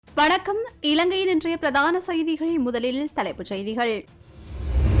வணக்கம். இலங்கையின் இன்றைய பிரதான செய்திகள். முதலில் தலைப்புச் செய்திகள்.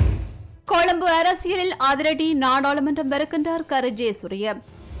 கொழும்பு அரசியலில் அதிரடி, நாடாளுமன்றம் வருகின்றார் ஜெயசூரிய.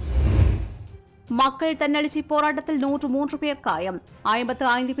 மக்கள் தன்னெழுச்சி போராட்டத்தில் 103 பேர் காயம்,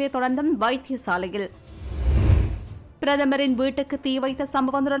 55 பேர் தொடர்ந்தும் வைத்தியசாலையில். பிரதமரின் வீட்டுக்கு தீ வைத்த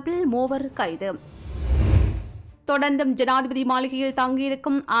சம்பவம் தொடர்பில் 3 கைது. தொடர்ந்தும் ஜனாதிபதி மாளிகையில்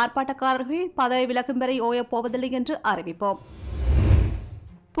தங்கியிருக்கும் ஆர்ப்பாட்டக்காரர்கள் பதவி விலகும் வரை ஓயப்போவதில்லை என்று அறிவிப்போம்.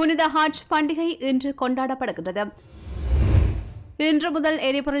 புனித ஹஜ் பண்டிகை இன்று கொண்டாடப்படுகின்றது. இன்று முதல்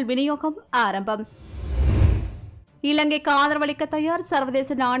எரிபொருள் விநியோகம் ஆரம்பம். இலங்கைக்கு ஆதரவளிக்க தயார்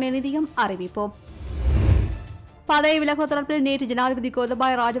சர்வதேச நாணய நிதியம் அறிவிப்போம். பதவி விலகு தொடர்பில் நேற்று ஜனாதிபதி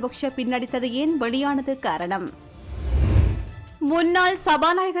கோதபாய ராஜபக்ஷ பின்னடித்தது ஏன், வெளியானது காரணம். முன்னாள்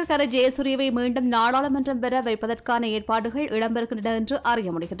சபாநாயகர் ஜெயசூரியவை மீண்டும் நாடாளுமன்றம் பெற வைப்பதற்கான ஏற்பாடுகள் இடம்பெறுகின்றன என்று அறிய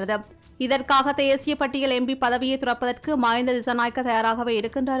முடிகின்றது. இதற்காக தேசிய பட்டியல் எம்பி பதவியை துறப்பதற்கு மஹிந்த திசாநாயக்க தயாராகவே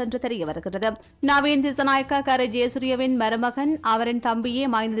இருக்கின்றார் என்று தெரிய வருகிறது. நவீன் திசாநாயக்க ஜெயசூரியவின் மருமகன், அவரின் தம்பியே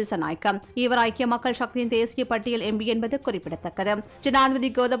மஹிந்த திசாநாயக்க. இவர் ஐக்கிய மக்கள் சக்தியின் தேசிய பட்டியல் எம்பி என்பது குறிப்பிடத்தக்கது.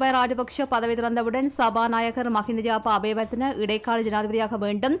 ஜனாதிபதி கோதபாய ராஜபக்ஷ பதவி துறந்தவுடன் சபாநாயகர் மஹிந்த ஜாபா அபேவர்தன இடைக்கால ஜனாதிபதியாக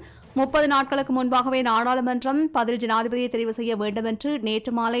வேண்டும். 30 நாட்களுக்கு முன்பாகவே நாடாளுமன்றம் பதில் ஜனாதிபதியை தெரிவு செய்ய வேண்டும் என்று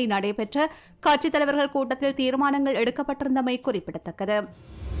நேற்று மாலை நடைபெற்ற கட்சித் தலைவர்கள் கூட்டத்தில் தீர்மானங்கள் எடுக்கப்பட்டிருந்தமை குறிப்பிடத்தக்கது.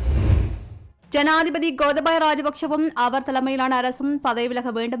 ஜனாதிபதி கோதபாய ராஜபக்சவும் அவர் தலைமையிலான அரசும் பதவி விலக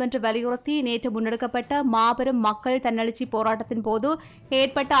வேண்டும் என்று வலியுறுத்தி நேற்று முன்னெடுக்கப்பட்ட மாபெரும் மக்கள் தன்னெழுச்சி போராட்டத்தின் போது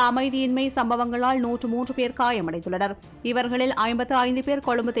ஏற்பட்ட அமைதியின்மை சம்பவங்களால் 103 பேர் காயமடைந்துள்ளனர். இவர்களில் 55 பேர்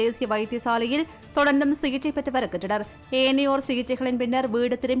கொழும்பு தேசிய வைத்தியசாலையில் தொடர்ந்தும் சிகிச்சை பெற்று வருகின்றனர். ஏனையோர் சிகிச்சைகளின் பின்னர்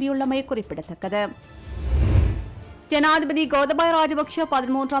வீடு திரும்பியுள்ளமை குறிப்பிடத்தக்கது. ஜனாதிபதி கோதபாய ராஜபக்ஷ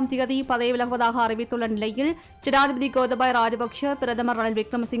 13ஆம் தேதி பதவி விலகுவதாக அறிவித்துள்ள நிலையில் ஜனாதிபதி கோதபாய ராஜபக்ஷ, பிரதமர் ரணில்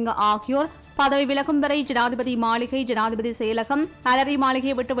விக்ரமசிங்க ஆகியோர் பதவி விலகும் வரை ஜனாதிபதி மாளிகை, ஜனாதிபதி செயலகம், அலரி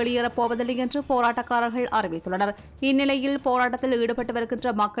மாளிகையை விட்டு வெளியேறப் போவதில்லை என்று போராட்டக்காரர்கள் அறிவித்துள்ளனர். இந்நிலையில் போராட்டத்தில் ஈடுபட்டு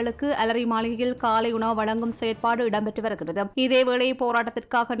வருகின்ற மக்களுக்கு அலரி மாளிகையில் காலை உணவு வழங்கும் செயற்பாடு இடம்பெற்று வருகிறது. இதேவேளை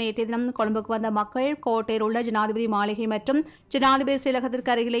போராட்டத்திற்காக நேற்றைய தினம் கொழும்புக்கு வந்த மக்கள் கோட்டையில் உள்ள ஜனாதிபதி மாளிகை மற்றும் ஜனாதிபதி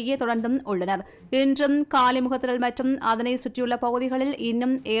செயலகத்திற்கு அருகிலேயே தொடர்ந்தும் உள்ளனர். இன்றும் காலிமுகத்திரல் மற்றும் அதனை சுற்றியுள்ள பகுதிகளில்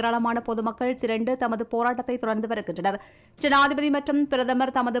இன்னும் ஏராளமான பொதுமக்கள் திரண்டு தமது போராட்டத்தை தொடர்ந்து வருகின்றனர். ஜனாதிபதி மற்றும்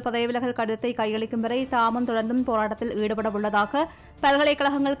பிரதமர் தமது பதவி விலகல் கடிதத்தை கையளிக்கும் வரை தாமும் தொடர்ந்தும் போராட்டத்தில் ஈடுபட உள்ளதாக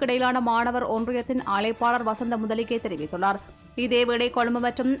பல்கலைக்கழகங்களுக்கு இடையிலான மாணவர் ஒன்றியத்தின் அழைப்பாளர் வசந்த முதலிகே தெரிவித்துள்ளார். இதேவேளை கொழும்பு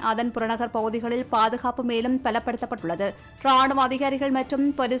மற்றும் அதன் புறநகர் பகுதிகளில் பாதுகாப்பு மேலும் பலப்படுத்தப்பட்டுள்ளது. ராணுவ அதிகாரிகள் மற்றும்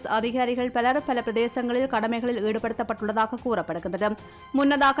போலீஸ் அதிகாரிகள் பலர் பல பிரதேசங்களில் கடமைகளில் ஈடுபடுத்தப்பட்டுள்ளதாக கூறப்படுகிறது.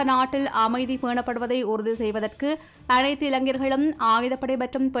 முன்னதாக நாட்டில் அமைதி பேணப்படுவதை உறுதி செய்வதற்கு அனைத்து இளைஞர்களும் ஆயுதப்படை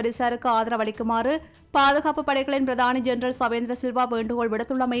மற்றும் போலீசாருக்கு ஆதரவு அளிக்குமாறு பாதுகாப்பு படைகளின் பிரதானி ஜெனரல் சவேந்திர சில்வா வேண்டுகோள்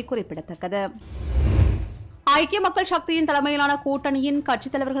விடுத்துள்ளமை குறிப்பிடத்தக்கது. ஐக்கிய மக்கள் சக்தியின் தலைமையிலான கூட்டணியின்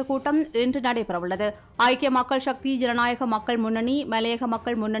கட்சித் தலைவர்கள் கூட்டம் இன்று நடைபெறவுள்ளது. ஐக்கிய மக்கள் சக்தி, ஜனநாயக மக்கள் முன்னணி, மலையக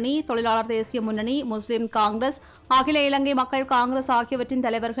மக்கள் முன்னணி, தொழிலாளர் தேசிய முன்னணி, முஸ்லிம் காங்கிரஸ், அகில இலங்கை மக்கள் காங்கிரஸ் ஆகியவற்றின்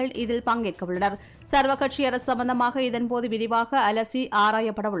தலைவர்கள் இதில் பங்கேற்கவுள்ளனர். சர்வ கட்சி அரசு சம்பந்தமாக இதன்போது விரிவாக அலசி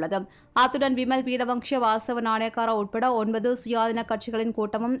ஆராயப்பட உள்ளது. அத்துடன் விமல் வீரவங்ஷ, வாசவ நாணயக்கார உட்பட 9 சுயாதீன கட்சிகளின்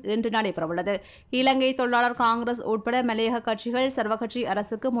கூட்டமும் இன்று நடைபெறவுள்ளது. இலங்கை தொழிலாளர் காங்கிரஸ் உட்பட மலையக கட்சிகள் சர்வ கட்சி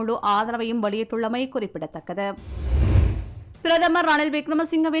அரசுக்கு முழு ஆதரவையும் வெளியிட்டுள்ளமை குறிப்பிடத்தக்கது. பிரதமர் ரணில்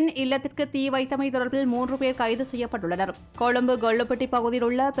விக்ரமசிங்கவின் இல்லத்திற்கு தீ வைத்தமை தொடர்பில் 3 பேர் கைது செய்யப்பட்டுள்ளனர். கொழும்பு கொள்ளுப்பட்டி பகுதியில்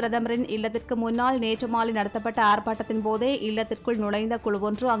உள்ள பிரதமரின் இல்லத்திற்கு முன்னால் நேற்று மாலை நடத்தப்பட்ட ஆர்ப்பாட்டத்தின் போதே இல்லத்திற்குள் நுழைந்த குழு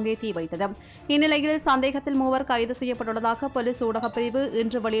ஒன்று அங்கே தீ வைத்தது. இந்நிலையில் சந்தேகத்தில் 3 கைது செய்யப்பட்டுள்ளதாக போலீஸ் ஊடகப் பிரிவு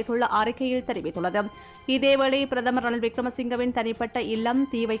இன்று வெளியிட்டுள்ள அறிக்கையில் தெரிவித்துள்ளது. இதேவேளை பிரதமர் ரணில் விக்ரமசிங்கவின் தனிப்பட்ட இல்லம்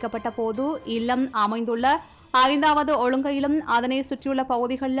தீ வைக்கப்பட்ட போது இல்லம் அமைந்துள்ள 5வது ஒழுங்கையிலும் அதனை சுற்றியுள்ள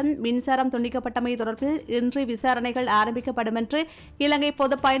பகுதிகளிலும் மின்சாரம் துண்டிக்கப்பட்டமை தொடர்பில் இன்று விசாரணைகள் ஆரம்பிக்கப்படும் என்று இலங்கை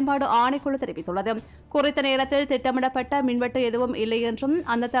பொது பயன்பாடு ஆணைக்குழு தெரிவித்துள்ளது. குறித்த நேரத்தில் திட்டமிடப்பட்ட மின்வெட்டு எதுவும் இல்லை என்றும்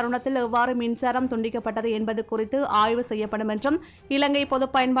அந்த தருணத்தில் எவ்வாறு மின்சாரம் துண்டிக்கப்பட்டது என்பது குறித்து ஆய்வு செய்யப்படும் என்றும் இலங்கை பொது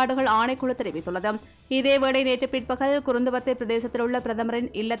பயன்பாடுகள் ஆணைக்குழு தெரிவித்துள்ளது. இதேவேளை நேற்று பிற்பகல் குருந்துவத்தை பிரதேசத்தில் உள்ள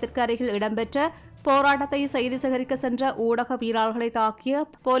பிரதமரின் இல்லத்திற்கு அருகில் இடம்பெற்ற போராட்டத்தை செய்தி சேகரிக்க சென்ற ஊடகவியலாளர்களை தாக்கிய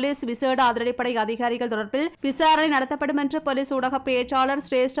போலீஸ் விசேட அதிரடிப்படை அதிகாரிகள் தொடர்பில் விசாரணை நடத்தப்படும் என்று போலீஸ் ஊடக பேச்சாளர்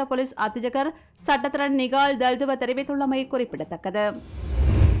சிரேஷ்ட போலீஸ் அத்தியட்சகர் சட்டத்திரன் நிகால் தல்துவ தெரிவித்துள்ளமை குறிப்பிடத்தக்கது.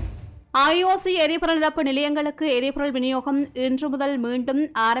 ஐஓசி எரிபொருள் நிரப்பு நிலையங்களுக்கு எரிபொருள் விநியோகம் இன்று முதல் மீண்டும்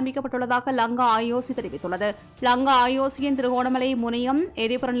ஆரம்பிக்கப்பட்டுள்ளதாக லங்கா ஐஓசி தெரிவித்துள்ளது. லங்கா ஐஓசியின் திருகோணமலை முனையம்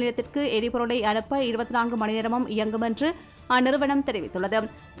எரிபொருள் நிலையத்திற்கு எரிபொருளை அனுப்ப 24 மணி நேரமும் இயங்கும் என்று அந்நிறுவனம் தெரிவித்துள்ளது.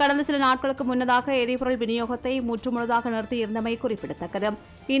 கடந்த சில நாட்களுக்கு முன்னதாக எரிபொருள் விநியோகத்தை முற்றுமுழுதாக நிறுத்தியிருந்தமை குறிப்பிடத்தக்கது.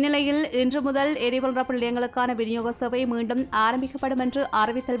 இந்நிலையில் இன்று முதல் எரிபொருள் நிரப்பு நிலையங்களுக்கான விநியோக சேவை மீண்டும் ஆரம்பிக்கப்படும் என்று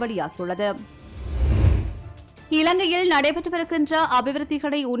அறிவித்தல் வெளியாகியுள்ளது. இலங்கையில் நடைபெற்றுவருகின்ற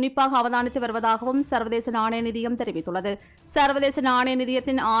அபிவிருத்திகளை உன்னிப்பாக அவதானித்து வருவதாகவும் சர்வதேச நாணய நிதியம் தெரிவித்துள்ளது. சர்வதேச நாணய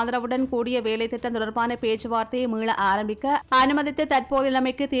நிதியத்தின் ஆதரவுடன் கூடிய வேலை திட்டம் தொடர்பான பேச்சுவார்த்தையை மீள ஆரம்பிக்க அனுமதித்து தற்போது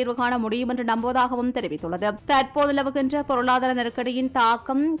நிலைமைக்கு தீர்வு காண முடியும் என்று நம்புவதாகவும் தெரிவித்துள்ளது. தற்போது நிலவுகின்ற பொருளாதார நெருக்கடியின்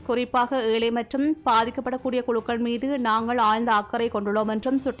தாக்கம் குறிப்பாக ஏழை மற்றும் பாதிக்கப்படக்கூடிய குழுக்கள் மீது நாங்கள் ஆழ்ந்த அக்கறை கொண்டுள்ளோம்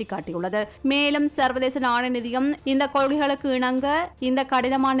என்றும் சுட்டிக்காட்டியுள்ளது. மேலும் சர்வதேச நாணய நிதியம் இந்த கொள்கைகளுக்கு இணங்க இந்த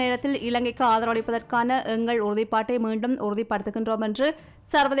கடினமான நேரத்தில் இலங்கைக்கு ஆதரவளிப்பதற்கான எங்கள் உறுதிப்பாட்டை மீண்டும் உறுதிப்படுத்துகின்றோம் என்று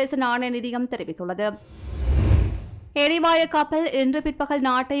சர்வதேச நாணய நிதியம் தெரிவித்துள்ளது. எரிவாயு கப்பல் இன்று பிற்பகல்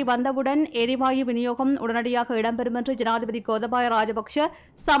நாட்டை வந்தவுடன் எரிவாயு விநியோகம் உடனடியாக இடம்பெறும் என்று ஜனாதிபதி கோதபாய ராஜபக்ஷ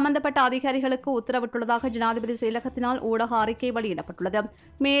சம்பந்தப்பட்ட அதிகாரிகளுக்கு உத்தரவிட்டுள்ளதாக ஜனாதிபதி செயலகத்தினால் ஊடக அறிக்கை வெளியிடப்பட்டுள்ளது.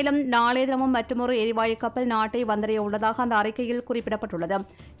 மேலும் நாளைய தினமும் மற்றொரு எரிவாயு கப்பல் நாட்டை வந்தடைய உள்ளதாக அந்த அறிக்கையில் குறிப்பிடப்பட்டுள்ளது.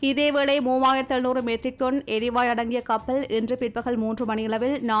 இதேவேளை 3700 மெட்ரிக் டன் எரிவாயு அடங்கிய கப்பல் இன்று பிற்பகல் 3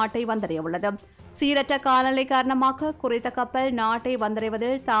 மணியளவில் நாட்டை வந்தடைய உள்ளது. சீரற்ற காலநிலை காரணமாக குறித்த கப்பல் நாட்டை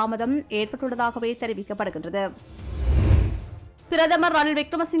வந்தடைவதில் தாமதம் ஏற்பட்டுள்ளதாகவே தெரிவிக்கப்படுகின்றது. பிரதமர் ரணில்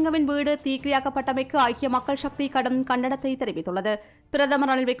விக்ரமசிங்கவின் வீடு தீக்கிரையாக்கப்பட்டமைக்கு ஐக்கிய மக்கள் சக்தி கடும் கண்டனத்தை தெரிவித்துள்ளது. பிரதமர்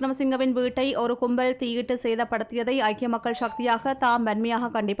ரணில் விக்ரமசிங்கவின் வீட்டை ஒரு கும்பல் தீயிட்டு சேதப்படுத்தியதை ஐக்கிய மக்கள் சக்தியாக தாம்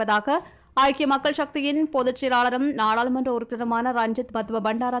வன்மையாக கண்டிப்பதாக ஐக்கிய மக்கள் சக்தியின் பொதுச் செயலாளரும் நாடாளுமன்ற உறுப்பினருமான ரஞ்சித் மத்துவ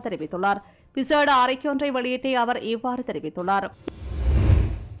பண்டாரா தெரிவித்துள்ளார். விசேட அறிக்கை ஒன்றை வெளியிட்டு அவர் இவ்வாறு தெரிவித்துள்ளார்.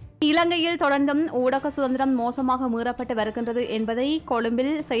 இலங்கையில் தொடர்ந்தும் ஊடக சுதந்திரம் மோசமாக மீறப்பட்டு வருகின்றது என்பதை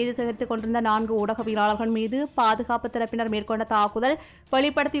கொழும்பில் செய்தி சேகரித்துக் கொண்டிருந்த 4 ஊடகவியலாளர்கள் மீது பாதுகாப்பு தரப்பினர் மேற்கொண்ட தாக்குதல்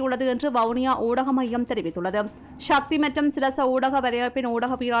வெளிப்படுத்தியுள்ளது என்று வவுனியா ஊடக மையம் தெரிவித்துள்ளது. சக்தி மற்றும் சிரச ஊடக வரையமைப்பின்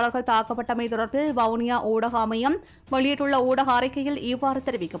ஊடகவியலாளர்கள் தாக்கப்பட்டமை தொடர்பில் வவுனியா ஊடக அமையம் வெளியிட்டுள்ள ஊடக அறிக்கையில் இவ்வாறு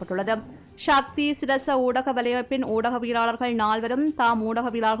தெரிவிக்கப்பட்டுள்ளது. சக்தி சிரச ஊடக வலையமைப்பின் ஊடகவியலாளர்கள் 4 தாம்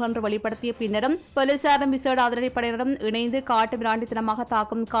ஊடகவியலாளர்கள் என்று வெளிப்படுத்திய பின்னரும் போலீசாரும் விசேட அதிரடிப்படையினரும் இணைந்து காட்டு மிராண்டித்தனமாக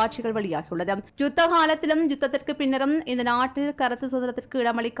தாக்கும் காட்சிகள் வெளியாகியுள்ளது. யுத்த காலத்திலும் யுத்தத்திற்கு பின்னரும் இந்த நாட்டில் கருத்து சுதந்திரத்திற்கு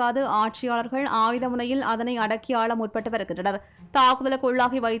இடமளிக்காது ஆட்சியாளர்கள் ஆயுத முனையில் அதனை அடக்கி ஆள முற்பட்டு வருகின்றனர். தாக்குதலுக்கு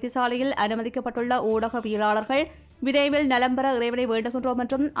உள்ளாகி வைத்தியசாலையில் அனுமதிக்கப்பட்டுள்ள ஊடகவியலாளர்கள் விரைவில் நலம் பெற இறைவனை வேண்டுகின்றோம்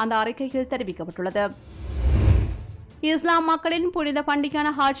என்றும் அந்த அறிக்கையில் தெரிவிக்கப்பட்டுள்ளது. இஸ்லாம் மக்களின் புனித பண்டிகையான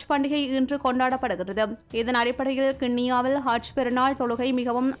ஹஜ் பண்டிகை இன்று கொண்டாடப்படுகிறது. இதன் அடிப்படையில் கிண்ணியாவில் ஹஜ் பெருநாள் தொழுகை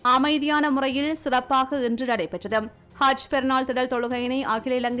மிகவும் அமைதியான முறையில் சிறப்பாக இன்று நடைபெற்றது. ஹஜ் பெருநாள் திடல் தொழுகையினை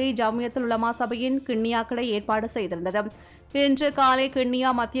அகில இலங்கை ஜமியத்துல் உலமா சபையின் கிண்ணியா கிளை ஏற்பாடு செய்திருந்தது. இன்று காலை கிண்ணியா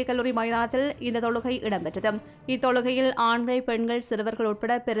மத்திய கல்லூரி மைதானத்தில் இந்த தொழுகை இடம்பெற்றது. இத்தொழுகையில் ஆண்கள், பெண்கள், சிறுவர்கள்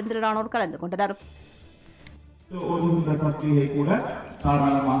உட்பட பெருந்திரளானோர் கலந்து கொண்டனர்.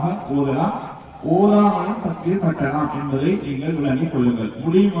 ஓதாமலும் தக்பீர் கட்டலாம் என்பதை நீங்கள் விளங்கிக் கொள்ளுங்கள்.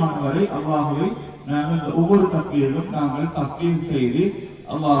 முடியுமானவரை அல்லாஹுவை நாங்கள் ஒவ்வொரு தக்பீரிலும் நாங்கள் தஸ்பீர் செய்து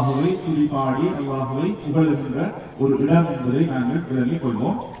அல்லாஹுவை துதிபாடி அல்லாஹுவை புகழுகின்ற ஒரு இடம் என்பதை நாங்கள் விளங்கிக்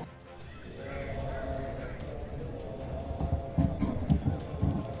கொள்வோம்.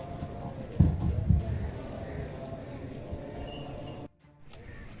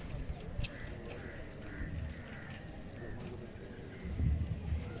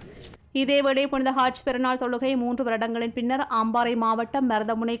 இதேவேளை புனித ஹஜ் பெருநாள் தொழுகை 3 வருடங்களின் பின்னர் அம்பாறை மாவட்டம்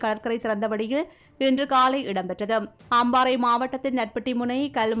மருதமுனை கடற்கரை திறந்தவெளியில் இன்று காலை இடம்பெற்றது. அம்பாறை மாவட்டத்தின் நட்பட்டிமுனை,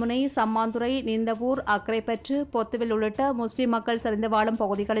 கல்முனை, சம்மாந்துறை, நிந்தவூர், அக்கரைப்பற்று, பொத்துவில் உள்ளிட்ட முஸ்லிம் மக்கள் செறிந்து வாழும்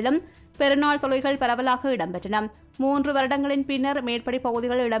பகுதிகளிலும் பெருநாள் தொழுகைகள் பரவலாக இடம்பெற்றன. 3 வருடங்களின் பின்னர் மேற்படி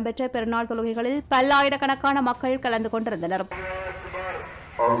பகுதிகளில் இடம்பெற்ற பெருநாள் தொழுகைகளில் பல்லாயிரக்கணக்கான மக்கள் கலந்து கொண்டிருந்தனர்.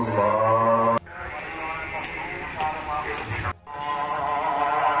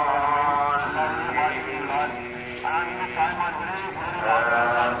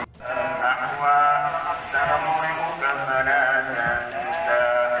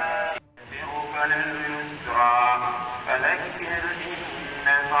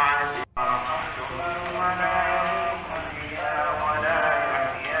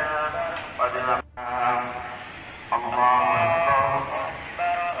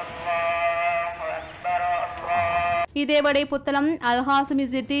 இதேவேளை புத்தளம் அல்ஹாசிமி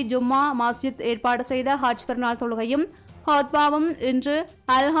சிட்டி ஜும்மா மஸ்ஜித் ஏற்பாடு செய்த ஹஜ் பெருநாள் தொழுகையும் ஹத்பாவும் இன்று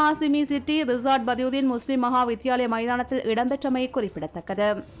அல்ஹாசிமி சிட்டி ரிசார்ட் பதியுதீன் முஸ்லிம் மகா வித்தியாலய மைதானத்தில் இடம்பெற்றமை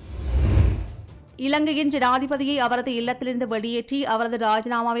குறிப்பிடத்தக்கது. இலங்கையின் ஜனாதிபதியை அவரது இல்லத்திலிருந்து வெளியேற்றி அவரது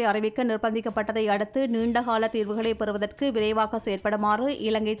ராஜினாமாவை அறிவிக்க நிர்பந்திக்கப்பட்டதை அடுத்து நீண்டகால தீர்வுகளை பெறுவதற்கு விரைவாக செயற்படுமாறு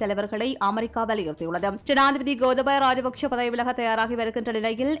இலங்கை தலைவர்களை அமெரிக்கா வலியுறுத்தியுள்ளது. ஜனாதிபதி கோதபாய ராஜபக்ஷ பதவி விலக தயாராகி வருகின்ற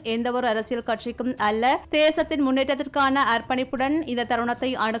நிலையில் எந்தவொரு அரசியல் கட்சிக்கும் அல்ல, தேசத்தின் முன்னேற்றத்திற்கான அர்ப்பணிப்புடன் இந்த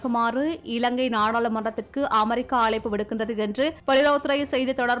தருணத்தை அணுகுமாறு இலங்கை நாடாளுமன்றத்திற்கு அமெரிக்கா அழைப்பு விடுக்கின்றது என்று வெளியுறவுத்துறை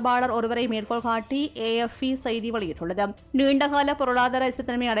செய்தி தொடர்பாளர் ஒருவரை மேற்கோள் காட்டி AFP செய்தி வெளியிட்டுள்ளது. நீண்டகால பொருளாதார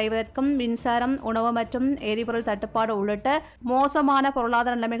ஸ்திரத்தன்மை அடைவதற்கும் மின்சாரம், உணவு மற்றும் எரிபொருள் தட்டுப்பாடு உள்ளிட்ட மோசமான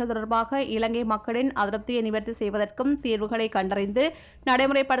பொருளாதார நிலைமைகள் தொடர்பாக இலங்கை மக்களின் அதிருப்தியை நிவர்த்தி செய்வதற்கும் தீர்வுகளை கண்டறிந்து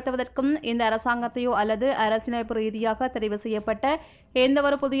நடைமுறைப்படுத்துவதற்கும் இந்த அரசாங்கத்தையோ அல்லது அரசியலமைப்பு ரீதியாக தெரிவு செய்யப்பட்ட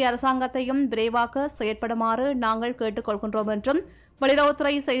எந்தவொரு புதிய அரசாங்கத்தையும் விரைவாக செயற்படுமாறு நாங்கள் கேட்டுக்கொள்கின்றோம் என்றும்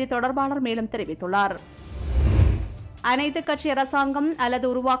வெளியுறவுத்துறை செய்தி தொடர்பாளர் மேலும் தெரிவித்துள்ளார். அனைத்து கட்சி அரசாங்கம் அல்லது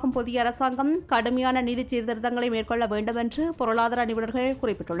உருவாக்கும் புதிய அரசாங்கம் கடுமையான நிதி சீர்திருத்தங்களை மேற்கொள்ள வேண்டும் என்று பொருளாதார நிபுணர்கள்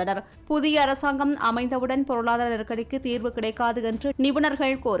குறிப்பிட்டுள்ளனர். புதிய அரசாங்கம் அமைந்தவுடன் பொருளாதார நெருக்கடிக்கு தீர்வு கிடைக்காது என்று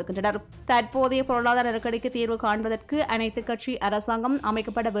நிபுணர்கள் கோருகின்றனர். தற்போதைய பொருளாதார நெருக்கடிக்கு தீர்வு காண்பதற்கு அனைத்து கட்சி அரசாங்கம்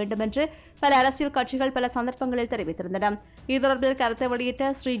அமைக்கப்பட வேண்டும் என்று பல அரசியல் கட்சிகள் பல சந்தர்ப்பங்களில் தெரிவித்திருந்தன. இது தொடர்பில் கருத்து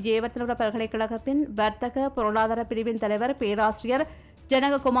வெளியிட்ட ஸ்ரீ ஜெயவர்தன பல்கலைக்கழகத்தின் வர்த்தக பொருளாதார பிரிவின் தலைவர் பேராசிரியர்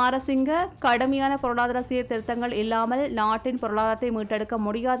ஜனக குமாரசிங்க கடுமையான பொருளாதார சீர்திருத்தங்கள் இல்லாமல் நாட்டின் பொருளாதாரத்தை மீட்டெடுக்க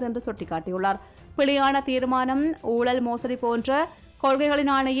முடியாது என்று சுட்டிக்காட்டியுள்ளார். பிழையான தீர்மானம், ஊழல், மோசடி போன்ற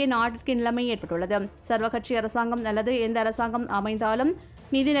கொள்கைகளினாலேயே நாட்டிற்கு நிலைமை ஏற்பட்டுள்ளது. சர்வகட்சி அரசாங்கம் அல்லது எந்த அரசாங்கம் அமைந்தாலும்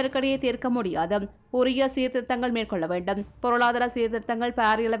நிதி நெருக்கடியை தீர்க்க முடியாது. உரிய சீர்திருத்தங்கள் மேற்கொள்ள வேண்டும். பொருளாதார சீர்திருத்தங்கள்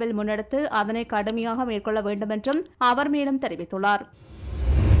பாரியளவில் முன்னெடுத்து அதனை கடுமையாக மேற்கொள்ள வேண்டும் என்றும் அவர் மேலும் தெரிவித்துள்ளார்.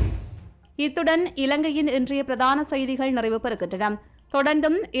 இத்துடன் இலங்கையின் இன்றைய பிரதான செய்திகள் நிறைவு பெறுகின்றன.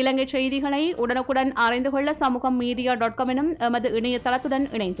 தொடர்ந்தும் இலங்கை செய்திகளை உடனுக்குடன் அறிந்து கொள்ள சமூகம் மீடியா.com எனும் எமது இணையதளத்துடன் இணைந்து